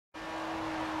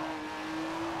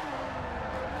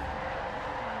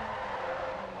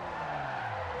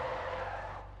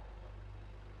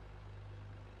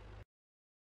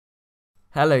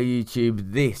Hello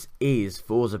YouTube, this is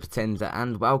Forza Potenza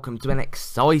and welcome to an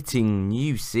exciting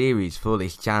new series for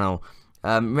this channel.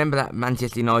 Remember that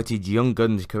Manchester United Young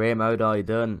Guns career mode I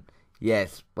done?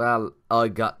 Yes, well I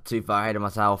got too far ahead of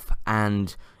myself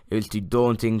and it was too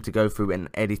daunting to go through and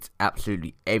edit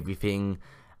absolutely everything.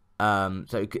 So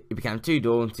it became too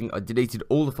daunting. I deleted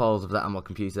all the files of that on my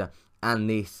computer and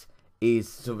this is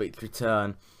sort of its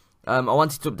return. I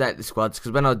wanted to update the squads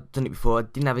because when I'd done it before, I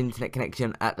didn't have internet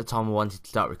connection at the time I wanted to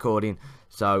start recording.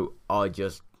 So I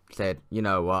just said, you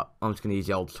know what, I'm just going to use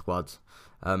the old squads.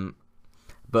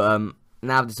 But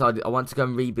now I've decided I want to go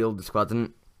and rebuild the squads,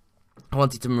 and I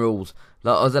wanted some rules.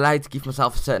 Like, I was allowed to give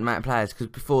myself a certain amount of players because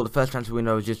before the first transfer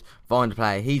window was just find a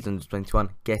player, he's under 21,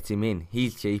 get him in.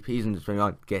 He's cheap, he's under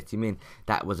 21, get him in.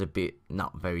 That was a bit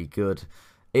not very good.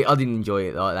 I didn't enjoy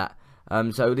it like that.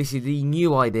 So this is the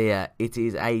new idea. It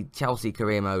is a Chelsea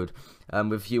career mode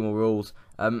with a few more rules.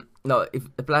 No,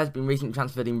 if the player's been recently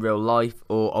transferred in real life,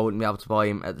 or I wouldn't be able to buy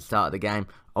him at the start of the game,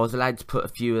 I was allowed to put a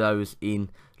few of those in,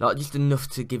 like just enough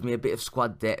to give me a bit of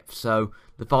squad depth. So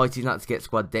the fight is not to get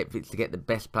squad depth, it's to get the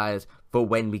best players for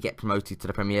when we get promoted to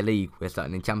the Premier League. We're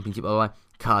starting in Championship, by the way.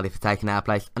 Cardiff are taking our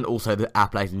place, and also our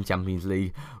place in the Champions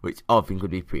League, which I think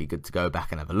would be pretty good to go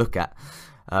back and have a look at.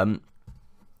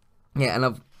 Yeah, and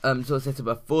I've sort of set up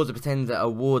a Forza Potenza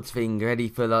awards thing ready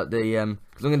for like the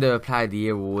because I'm gonna do a Player of the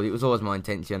Year award. It was always my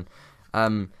intention.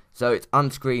 So it's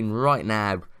on screen right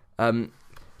now.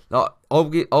 Like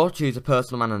I'll choose a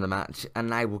personal man of the match,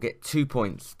 and they will get 2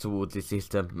 points towards this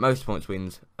system. Most points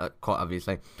wins, quite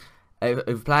obviously. If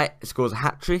a player scores a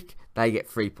hat trick, they get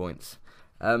 3 points.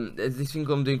 There's this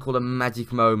thing I'm doing called a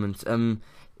magic moment.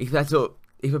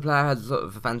 If a player has sort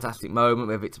of a fantastic moment,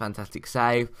 whether it's a fantastic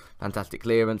save, fantastic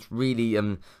clearance, really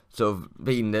sort of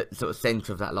being the sort of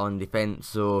centre of that line of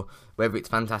defence, or whether it's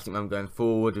a fantastic moment going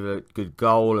forward with a good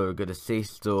goal or a good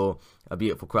assist or a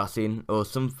beautiful crossing or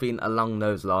something along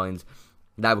those lines,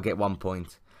 they will get 1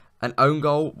 point. An own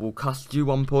goal will cost you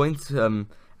 1 point, and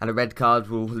a red card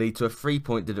will lead to a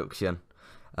 3-point deduction.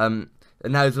 And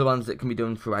those are the ones that can be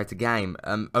done throughout a game.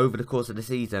 Over the course of the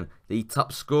season, the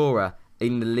top scorer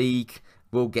in the league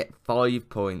will get 5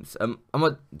 points. I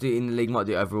might do it in the league, might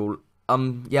do it overall.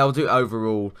 Yeah, I'll do it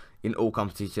overall in all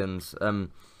competitions.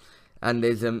 And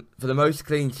there's for the most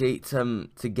clean sheets to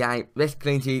game, best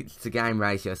clean sheets to game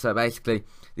ratio. So basically,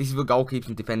 this is for goalkeepers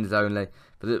and defenders only.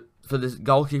 For the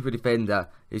goalkeeper defender,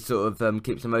 it sort of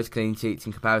keeps the most clean sheets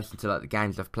in comparison to like the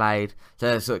games I've played. So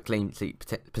there's sort of clean sheet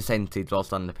percentage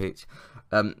whilst on the pitch.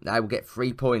 They will get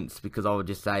 3 points because I would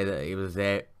just say that it was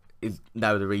there.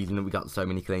 That was the reason that we got so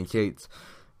many clean sheets.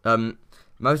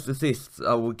 Most assists,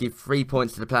 I will give 3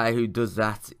 points to the player who does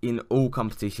that in all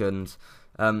competitions.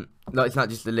 Like it's not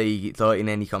just the league; it's like in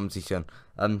any competition.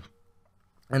 This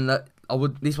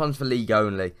one's for league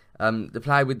only. The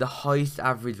player with the highest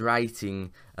average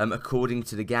rating, according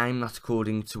to the game, not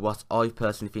according to what I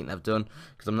personally think they've done,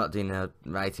 because I'm not doing a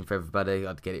rating for everybody.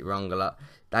 I'd get it wrong a lot.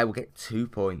 They will get 2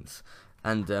 points,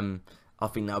 and I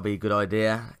think that'll be a good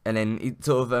idea, and then it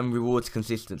sort of rewards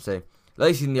consistency. Like,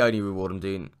 this isn't the only reward I'm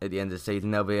doing at the end of the season.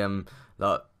 There'll be other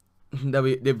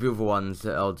ones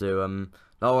that I'll do.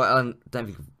 I don't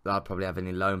think I'll probably have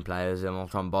any loan players. I'll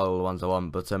try and buy all the ones I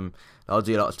want, but I'll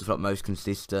do a lot of stuff like most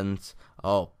consistent.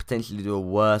 I'll potentially do a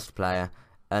worst player,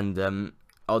 and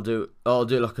I'll do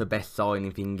like a best signing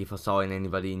thing if I sign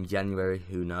anybody in January.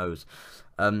 Who knows?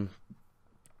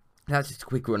 That's just a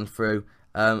quick run through.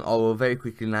 I will very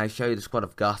quickly now show you the squad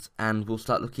I've got, and we'll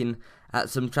start looking at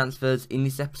some transfers in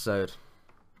this episode.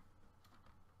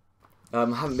 I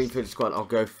haven't been through the squad. I'll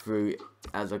go through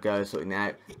as I go, sorting it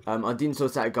out. I didn't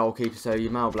sort out a goalkeeper, so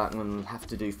Jamal Blackman will have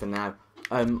to do for now.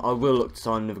 I will look to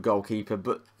sign another goalkeeper,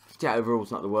 but Jet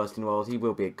overall's not the worst in the world. He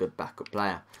will be a good backup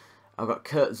player. I've got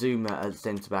Kurt Zuma as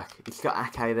centre back. It's got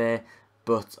Ake there,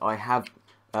 but I have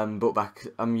brought back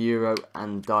Euro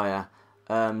and Dyer.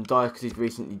 Dyer, because he's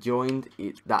recently joined,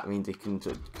 that means he can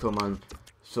sort of come on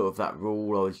sort of that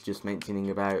rule I was just mentioning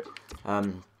about.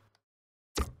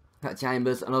 That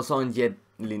Chambers, and I'll sign James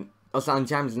and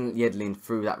Yedlin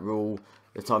through that rule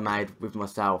that I made with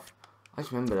myself. I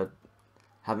just remembered I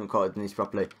haven't quite done this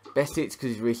properly. Best hits,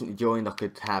 because he's recently joined, I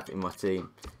could have in my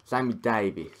team. Same with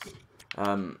Davis,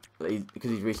 because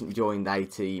he's recently joined a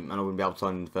team and I wouldn't be able to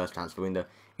sign in the first transfer window.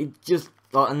 It just,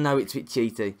 like, I know it's a bit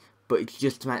cheaty, but it's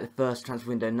just to make the first transfer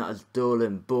window not as dull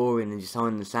and boring and just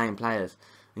signing the same players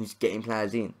and just getting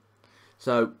players in.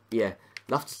 So yeah,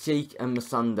 Loftus-Cheek and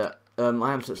Masunda. I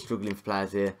am sort of struggling for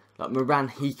players here. Like Moran,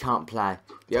 he can't play.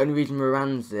 The only reason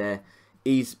Moran's there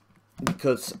is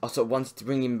because I sort of wanted to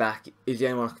bring him back. Is the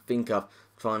only one I could think of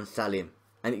trying to sell him.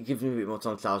 and it gives me a bit more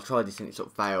time to say, I'll try this, and it sort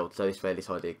of failed, so this is where this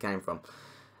idea came from.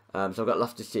 So I've got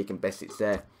Loftus-Cheek and Besic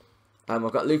there.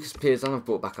 I've got Lucas Piazon, I've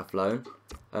brought back off loan.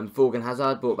 Thorgan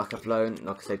Hazard, brought back off loan.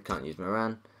 Like I said, can't use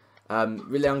Moran.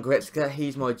 Leon Goretzka,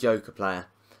 he's my joker player.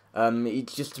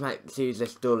 It's just to make the series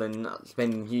less dull and not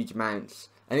spending huge amounts.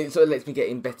 And it sort of lets me get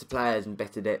in better players and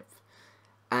better depth.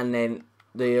 And then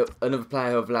another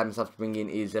player I've allowed myself to bring in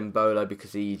is Mbolo,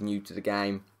 because he's new to the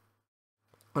game.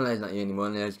 I know he's not new anymore, I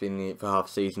know he's been in it for half a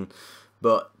season.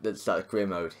 But at the start of career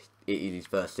mode, it is his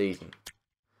first season.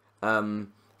 So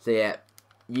yeah,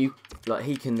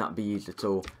 he cannot be used at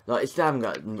all. Like, it's still haven't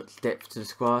got much depth to the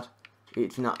squad.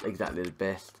 It's not exactly the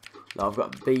best. Like, I've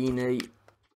got Beanie,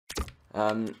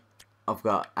 I've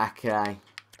got Ake,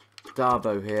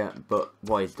 Darbo here, but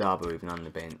why is Darbo even on the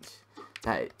bench?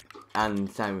 And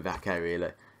same with Ake,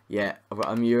 really. Yeah, I've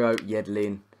got Amuro,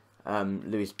 Yedlin,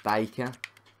 Lewis Baker.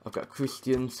 I've got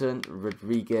Christiansen,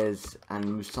 Rodriguez, and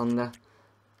Musonda.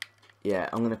 Yeah,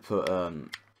 I'm gonna put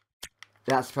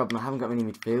that's the problem. I haven't got many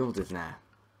midfielders now.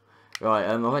 Right,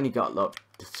 I've only got like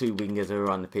the 2 wingers who are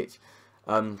on the pitch.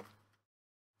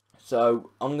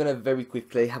 So I'm gonna very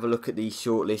quickly have a look at the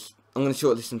shortlist. I'm gonna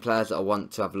shortlist some players that I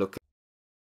want to have a look at.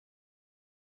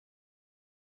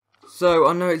 So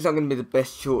I know it's not gonna be the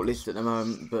best shortlist at the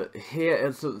moment, but here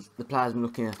are sort of the players I'm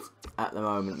looking at the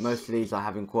moment. Most of these I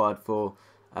have inquired for.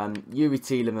 Yuri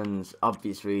Tielemans,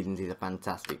 obvious reasons, he's a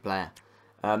fantastic player.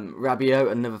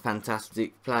 Rabiot, another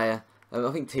fantastic player.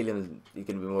 I think Tielemans is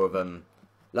going to be more of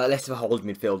like less of a hold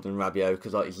midfield than Rabiot,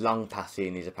 because like his long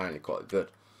passing is apparently quite good.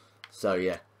 So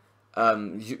yeah,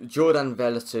 Jordan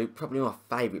Veretout, probably my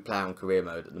favourite player on career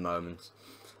mode at the moment.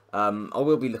 I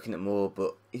will be looking at more,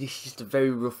 but it's just a very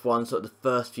rough one. Sort of the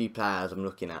first few players I'm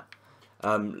looking at.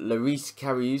 Lloris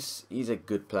Karius, he's a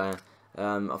good player.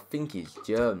 I think he's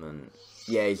German.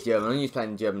 Yeah, he's German. I know he's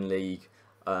playing in the German league.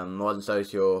 I wasn't so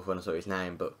sure when I saw his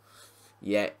name, but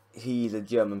yeah, he's a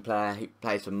German player. He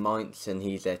plays for Mainz, and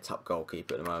he's their top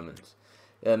goalkeeper at the moment.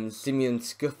 Simeon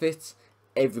Scuffit,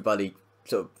 everybody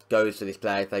sort of goes for this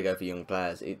player if they go for young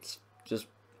players. It's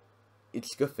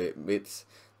Scuffit. It's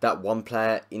that one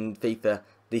player in FIFA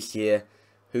this year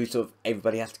who sort of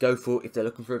everybody has to go for if they're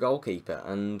looking for a goalkeeper.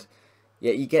 And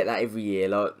yeah, you get that every year.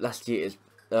 Like last year,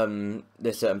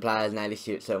 there's certain players, now this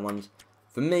year it's certain ones.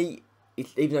 For me,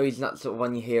 even though he's not sort of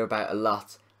one you hear about a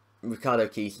lot, Ricardo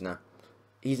Kiesner,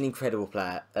 he's an incredible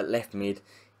player at left mid.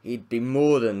 He'd be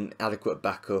more than adequate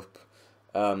backup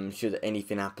should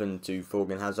anything happen to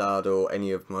Thorgan Hazard or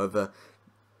any of my other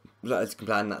players can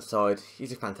play on that side.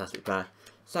 He's a fantastic player.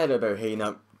 Sado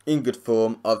Berahino, in good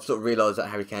form. I've sort of realised that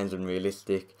Harry Kane's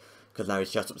unrealistic, because now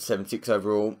he's shot up to 76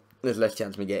 overall. There's less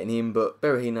chance of me getting him, but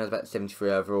Berahino's about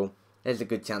 73 overall. There's a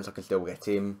good chance I can still get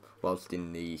him whilst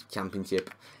in the Championship.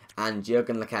 And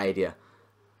Jurgen Lacadia,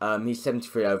 he's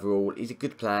 73 overall. He's a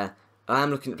good player. I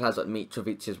am looking at players like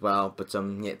Mitrovic as well, but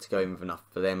I'm yet to go in with enough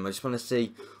for them. I just want to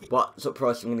see what sort of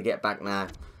price I'm going to get back now.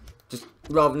 Just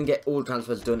rather than get all the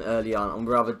transfers done early on, I'd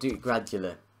rather do it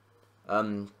gradually.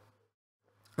 And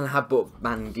I have bought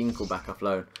Van Ginkel back off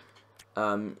loan.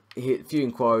 A few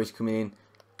inquiries coming in.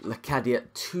 Lacadia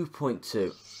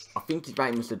 2.2. I think his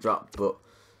rating must have dropped, but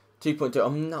 2.2.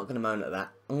 I'm not going to moan at that.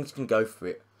 I'm just going to go for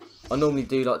it. I normally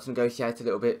do like to negotiate a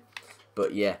little bit,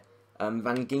 but yeah.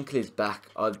 Van Ginkel is back.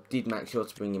 I did make sure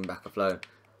to bring him back off loan.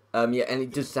 Yeah, and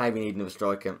it does say we need another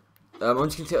striker. I'm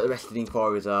just going to see what the rest of the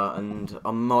inquiries are, and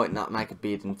I might not make a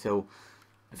bid until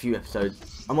a few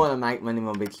episodes. I might not make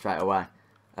minimum bid straight away.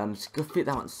 Scuffit,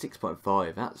 that one's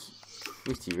 6.5. That's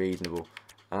pretty reasonable.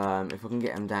 If I can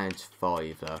get him down to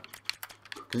 5 though,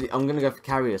 because I'm going to go for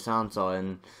Karius, aren't I?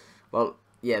 And well,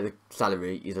 yeah, the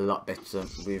salary is a lot better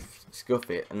with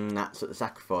Scuffit, and that's at the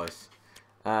sacrifice.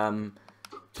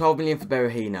 12 million for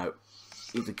Berahino.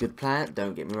 He's a good player,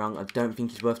 don't get me wrong. I don't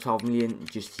think he's worth 12 million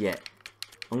just yet.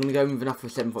 I'm going to go with an offer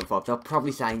of 7.5. They'll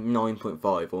probably say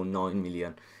 9.5 or 9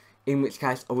 million. In which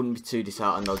case, I wouldn't be too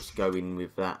disheartened. I'll just go in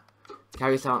with that.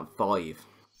 Carries out 5.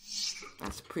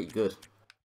 That's pretty good.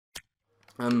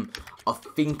 I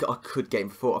think I could get him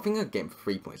for 4. I think I'd get him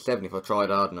for 3.7 if I tried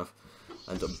hard enough.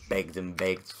 And sort of begged and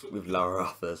begged with lower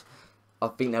offers. I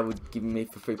think that would give me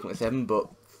for 3.7, but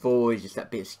 4 is just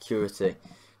that bit of security.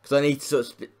 Because I need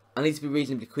to I need to be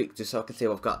reasonably quick just so I can see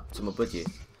what I've got to my budget.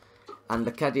 And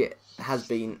the caveat has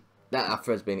been, that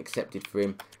offer has been accepted for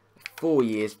him. 4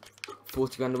 years,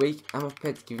 40 grand a week. Am I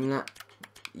prepared to give him that?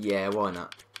 Yeah, why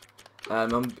not?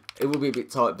 It will be a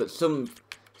bit tight, but some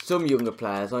younger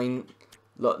players, I mean,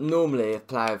 like normally a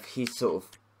player of his sort of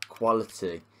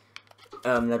quality,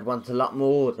 they'd want a lot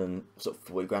more than sort of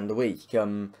 40 grand a week.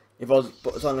 If I was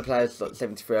signing players like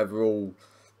 73 overall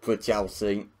for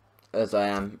Chelsea, as I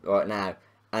am right now,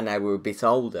 and they were a bit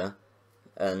older,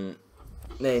 and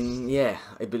then yeah,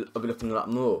 I'd be looking a lot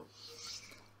more.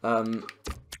 And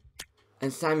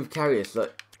same with Karius,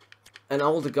 like an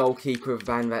older goalkeeper of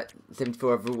around about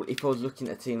 74 overall. If I was looking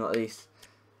at a team like this,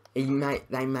 they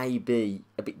may be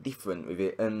a bit different with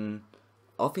it, and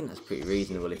I think that's pretty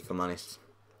reasonable if I'm honest.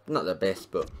 Not the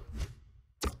best, but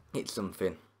it's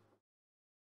something.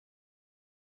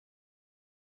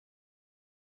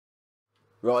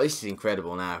 Right, this is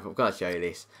incredible now. I've got to show you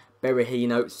this.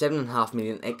 Berahino, 7.5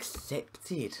 million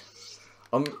accepted.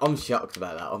 I'm shocked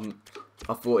about that.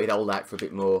 I thought he'd hold out for a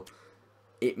bit more.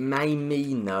 It may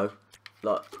mean though,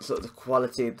 like sort of the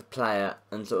quality of the player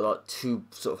and sort of like two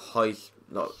sort of high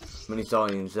like money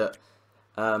signings that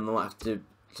I might have to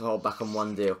hold back on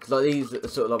one deal, because like these are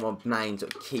sort of like my main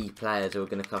sort of key players who are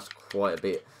going to cost quite a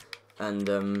bit. And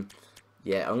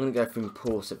yeah, I'm going to go for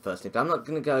important first, but I'm not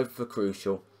going to go for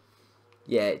crucial.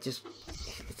 Yeah, it's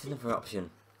another option.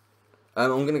 I'm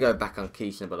going to go back on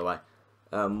Kiesner, by the way.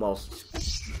 Whilst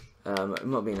it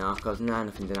might be in archives. No,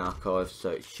 nothing's in archives,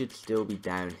 so it should still be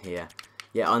down here.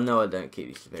 Yeah, I know I don't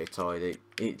keep this very tidy.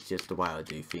 It's just the way I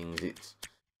do things.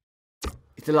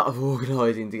 It's a lot of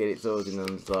organising to get it sorted, and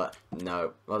I'm just like,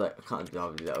 no, I can't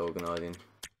do that organising.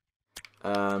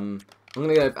 I'm going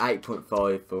to go with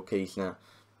 8.5 for Kiesner.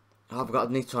 Oh, I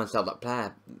need to try and sell that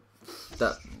player.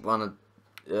 That one,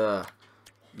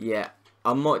 yeah,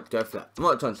 I might go for that. I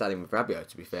might try and sell him with Rabiot,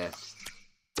 to be fair.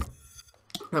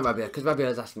 Not Rabiot, because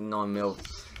Rabiot is asking 9 mil.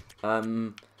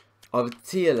 Either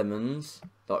Tielemans,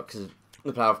 like, because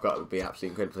the player I've got would be absolutely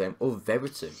incredible for them, or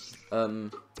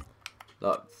Veritu.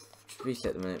 Like,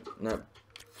 reset the minute. No,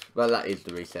 well, that is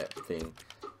the reset thing.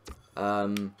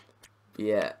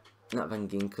 Yeah, not Van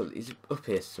Ginkel. He's up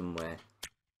here somewhere.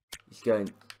 He's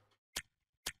going.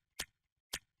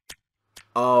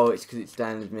 Oh, it's because it's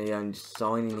down as me. I'm just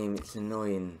signing him. It's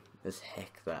annoying as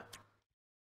heck, that.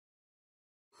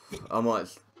 I might.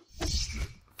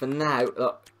 For now,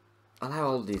 look. How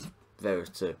old is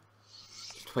Veritu?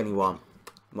 21.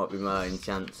 Might be my own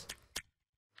chance.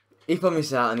 If I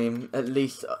miss out on him, at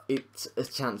least it's a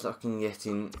chance I can get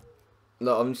in.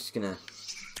 Look, I'm just gonna.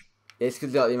 It's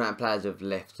because like the amount of players I've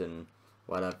left and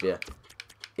what have you.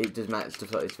 It does make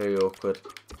stuff like this very awkward.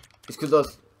 It's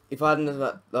because if I hadn't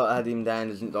like had him down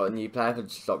as like a new player, I could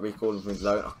just like recall him from his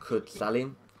loan. I could sell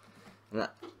him, and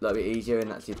that a bit easier, and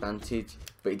that's the advantage.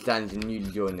 But it's down as a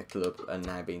newly joined the club and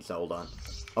now being sold on.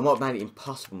 I might have made it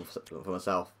impossible for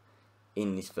myself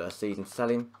in this first season to sell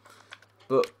him.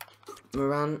 But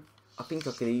Moran, I think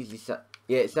I could easily sell.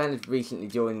 Yeah, it's down as recently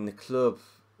joining the club.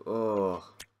 Oh,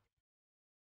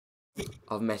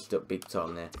 I've messed up big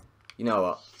time there. You know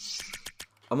what?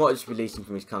 I might just release him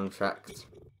from his contract.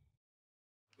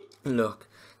 Look,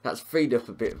 that's freed up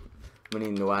a bit of money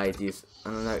in the wages,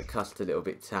 and I know it cost a little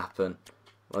bit to happen,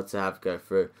 or to have go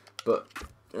through, but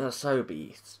so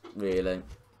be it, really.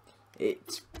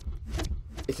 It's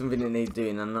something that needs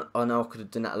doing, and I know I could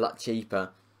have done that a lot cheaper,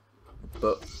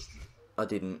 but I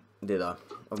didn't, did I?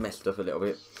 I messed up a little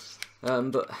bit.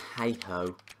 But hey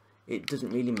ho, it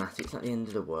doesn't really matter, it's not the end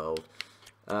of the world.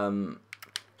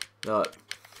 Like,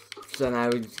 so now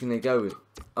we're just going to go with,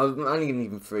 I'm only going to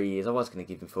give him 3 years. I was going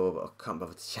to give him 4, but I can't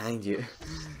bother to change it.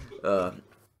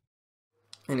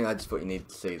 Anyway, I just thought you needed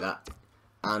to see that.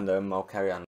 And I'll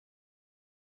carry on.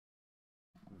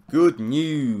 Good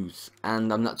news!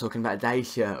 And I'm not talking about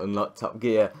Dacia, unlike Top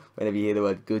Gear, whenever you hear the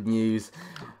word good news.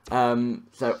 So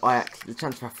the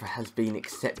transfer offer has been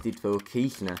accepted for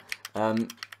Kiesner.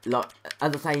 Like,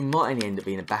 as I say, he might only end up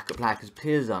being a backup player, because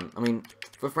Pirzon, I mean,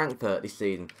 for Frankfurt this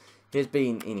season, he has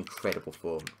been in incredible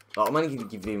form. Like, I'm only going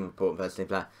to give him an important first-team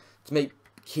player. To me,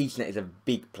 Kiesner is a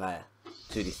big player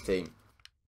to this team.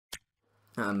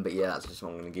 But yeah, that's just what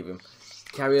I'm going to give him.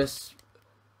 Karius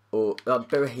or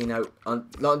Berahino.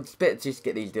 Like, it's better to just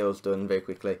get these deals done very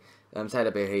quickly.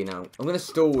 Taylor Berahino. I'm going to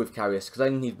stall with Karius because I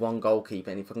only need one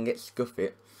goalkeeper, and if I can get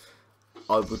Scuffit,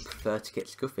 I would prefer to get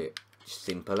Scuffit. Just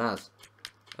simple as.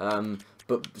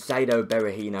 But Sado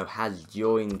Berahino has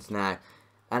joined now,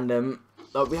 and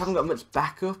like, we haven't got much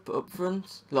backup up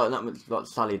front, like not much like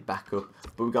solid backup,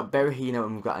 but we've got Berahino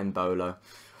and we've got Mbolo.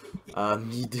 I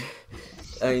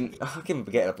mean, I can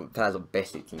forget I put players on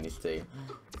Besic in this team.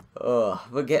 Oh,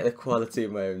 forget the quality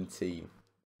of my own team.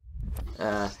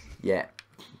 Yeah,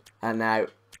 and now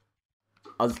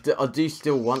I do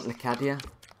still want Lacadia,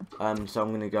 so I'm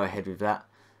going to go ahead with that,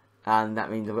 and that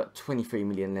means I've got 23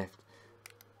 million left.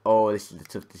 Oh, this is a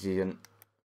tough decision.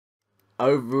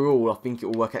 Overall, I think it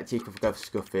will work out cheaper if I go for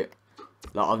Scuffit.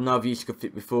 Like, I've used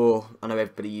Scuffit before. I know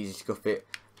everybody uses Scuffit,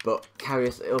 but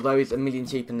Karius, although it's $1 million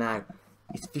cheaper now,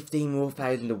 it's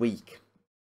 15,000 more a week.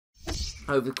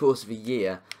 over the course of a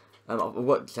year, I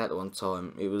worked out at one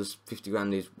time, it was 50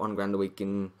 grand is £1 grand a week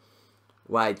in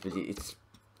wage, but it's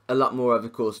a lot more over the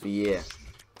course of a year,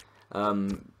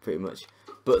 pretty much.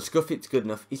 But Scuffit's good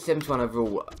enough. He's 71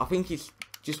 overall. I think he's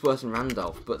just worse than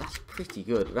Randolph, but that's pretty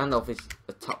good. Randolph is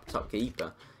a top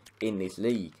keeper in this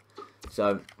league,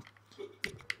 so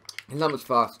he's not much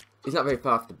fast. He's not very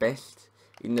far off the best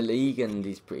in the league, and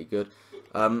he's pretty good.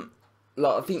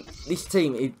 Like, I think this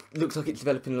team, it looks like it's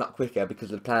developing a lot quicker because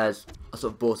the players I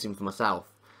sort of bought him for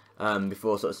myself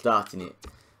before sort of starting it.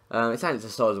 It's only a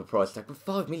sizable price tag, but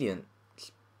 5 million,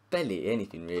 it's barely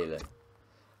anything really.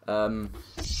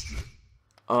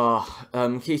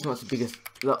 Keith's not the biggest.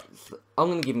 Look, I'm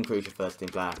going to give him crucial first team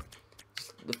player.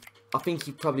 I think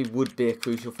he probably would be a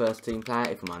crucial first team player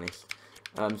if I'm honest.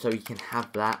 So he can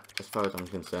have that as far as I'm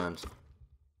concerned.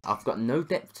 I've got no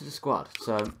depth to the squad,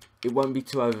 so it won't be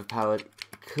too overpowered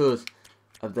because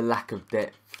of the lack of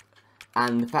depth.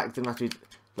 And the fact of the matter is,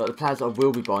 like, the players I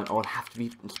will be buying, I'll have to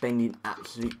be spending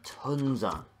absolute tons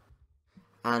on.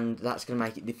 And that's going to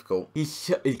make it difficult.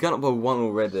 He's gone up by 1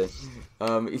 already.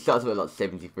 He starts with like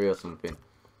 73 or something.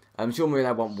 I'm sure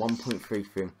I want 1.3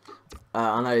 for him.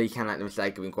 I know you can make the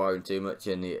mistake of inquiring too much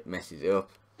and it messes it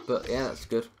up. But yeah, that's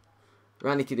good.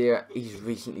 Randy Kadira, he's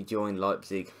recently joined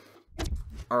Leipzig.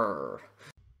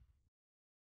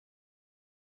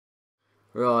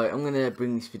 Right, I'm gonna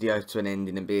bring this video to an end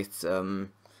in a bit.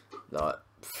 Like,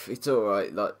 it's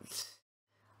alright, like,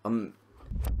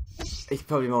 it's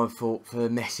probably my fault for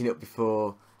messing up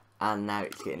before, and now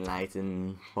it's getting late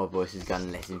and my voice has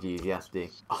gone less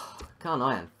enthusiastic. Oh, can't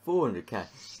I, 400k.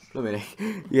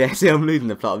 Yeah, see, I'm losing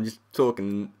the plot. I'm just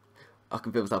talking, I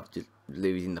can feel myself just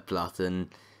losing the plot, and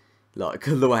like,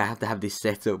 the way I have to have this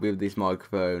set up with this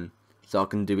microphone so I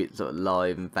can do it sort of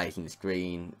live and facing the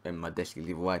screen and my desk is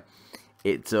the other way.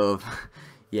 It's sort of,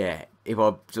 yeah, if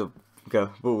I sort of go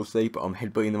fall asleep, I'm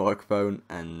headbutting the microphone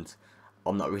and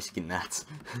I'm not risking that.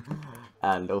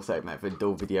 And also it might for a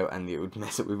dull video and it would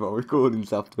mess up with my recording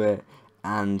software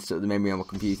and sort of the memory on my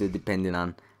computer depending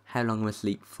on how long I'm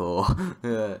asleep for.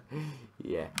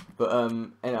 Yeah, but anyway,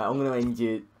 I'm gonna end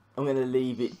it. I'm gonna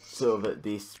leave it sort of at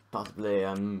this, possibly.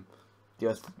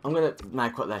 Just I'm gonna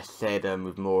make what they said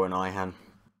with Moore and Ihan.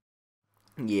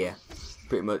 Yeah,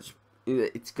 pretty much.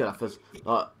 It's good offers.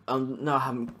 Like, no, I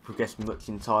haven't progressed much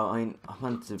in time. I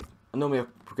normally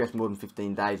progress more than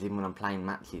 15 days even when I'm playing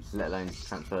matches, let alone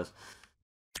transfers.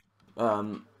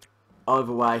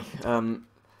 Either way, like, I'm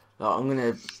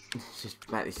gonna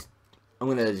just make this. I'm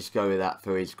gonna just go with that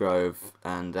for his Grove,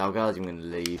 and Algardi I'm gonna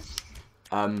leave.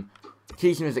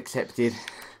 Keaton was accepted.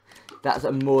 That's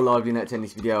a more lively note to end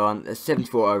this video on. A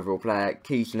 74 overall player,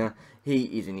 Keishner. He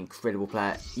is an incredible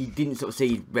player. You didn't sort of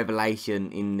see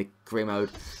revelation in the career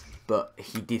mode, but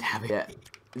he did have it. Yeah,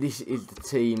 this is the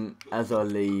team as I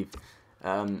leave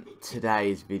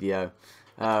today's video.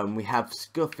 We have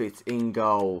Scuffit in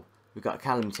goal. We've got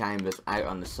Callum Chambers out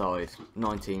on the side,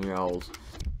 19-year-olds.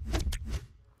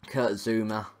 Kurt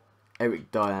Zuma,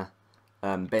 Eric Dyer,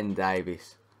 Ben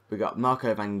Davis. We've got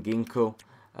Marco van Ginkel,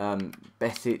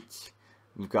 Besic,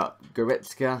 we've got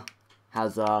Goretzka,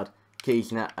 Hazard,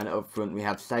 Kiesner, and up front we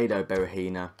have Sado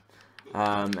Berahino.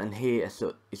 And here is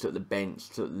sort of the bench,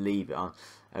 sort of leave it on.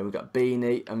 We've got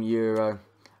Beanie, Euro,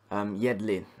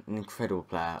 Yedlin, an incredible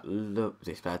player. Love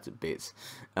this player to bits.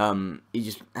 He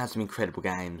just has some incredible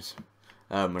games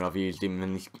when I've used him,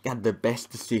 and he's had the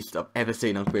best assist I've ever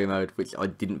seen on career mode, which I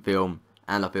didn't film,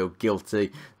 and I feel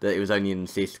guilty that it was only an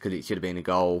assist because it should have been a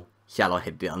goal. Shallow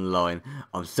headed it on the line.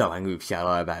 I'm so angry with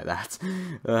Shallow about that.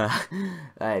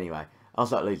 Anyway, I'll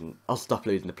stop losing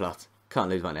the plot. Can't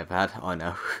lose what I never had, I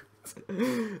know.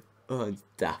 Oh, it's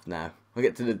daft now. I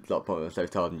get to the point where I'm so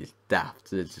tired and just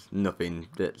daft. There's just nothing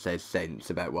that says sense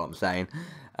about what I'm saying.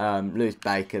 Lewis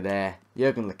Baker there.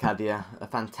 Jurgen Lecadia, a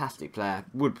fantastic player.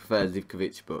 Would prefer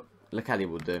Zivkovic, but Lecadia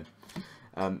will do.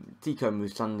 Tico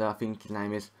Musonda, I think his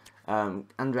name is.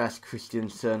 Andreas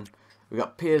Christiansen. We've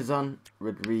got Pearson,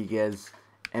 Rodriguez,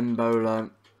 Embolo,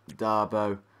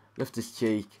 Darbo,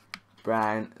 Loftus-Cheek,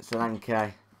 Brown,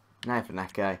 Solanke,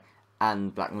 Nathanake,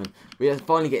 and Blackman. We are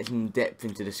finally getting some depth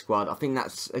into the squad. I think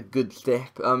that's a good step.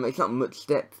 It's not much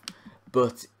depth,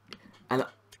 but like,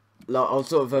 I'll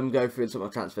sort of go through some of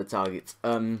my transfer targets.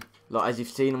 Like, as you've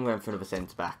seen, I'm going for another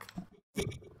centre back.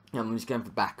 I'm just going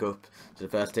for backup to the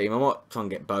first team. I might try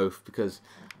and get both because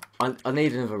I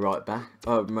need another right back,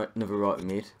 another right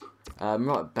mid.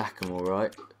 Right back I'm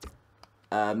alright.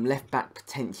 Left back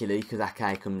potentially because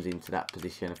Ake comes into that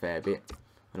position a fair bit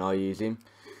when I use him.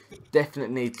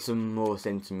 Definitely need some more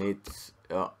centre mids.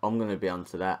 I'm going to be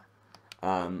onto that.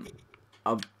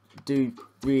 I do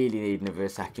really need another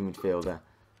attacking midfielder.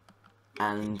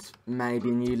 and maybe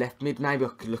a new left mid. Maybe I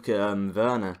could look at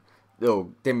Werner or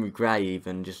Demi Gray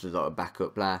even, just as like a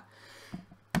backup player.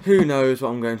 Who knows what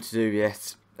I'm going to do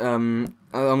yet. I'm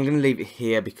going to leave it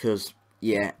here because,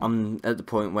 yeah, I'm at the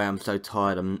point where I'm so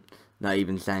tired I'm not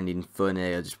even sounding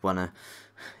funny. I just want to,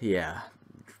 yeah,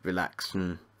 relax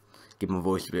and give my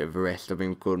voice a bit of a rest. I've been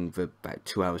recording for about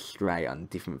 2 hours straight on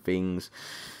different things.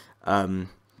 Thank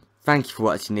you for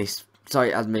watching this. Sorry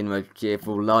it hasn't been the most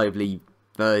cheerful, lively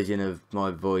version of my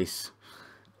voice,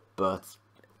 but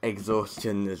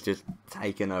exhaustion has just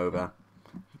taken over.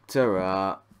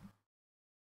 Ta-ra.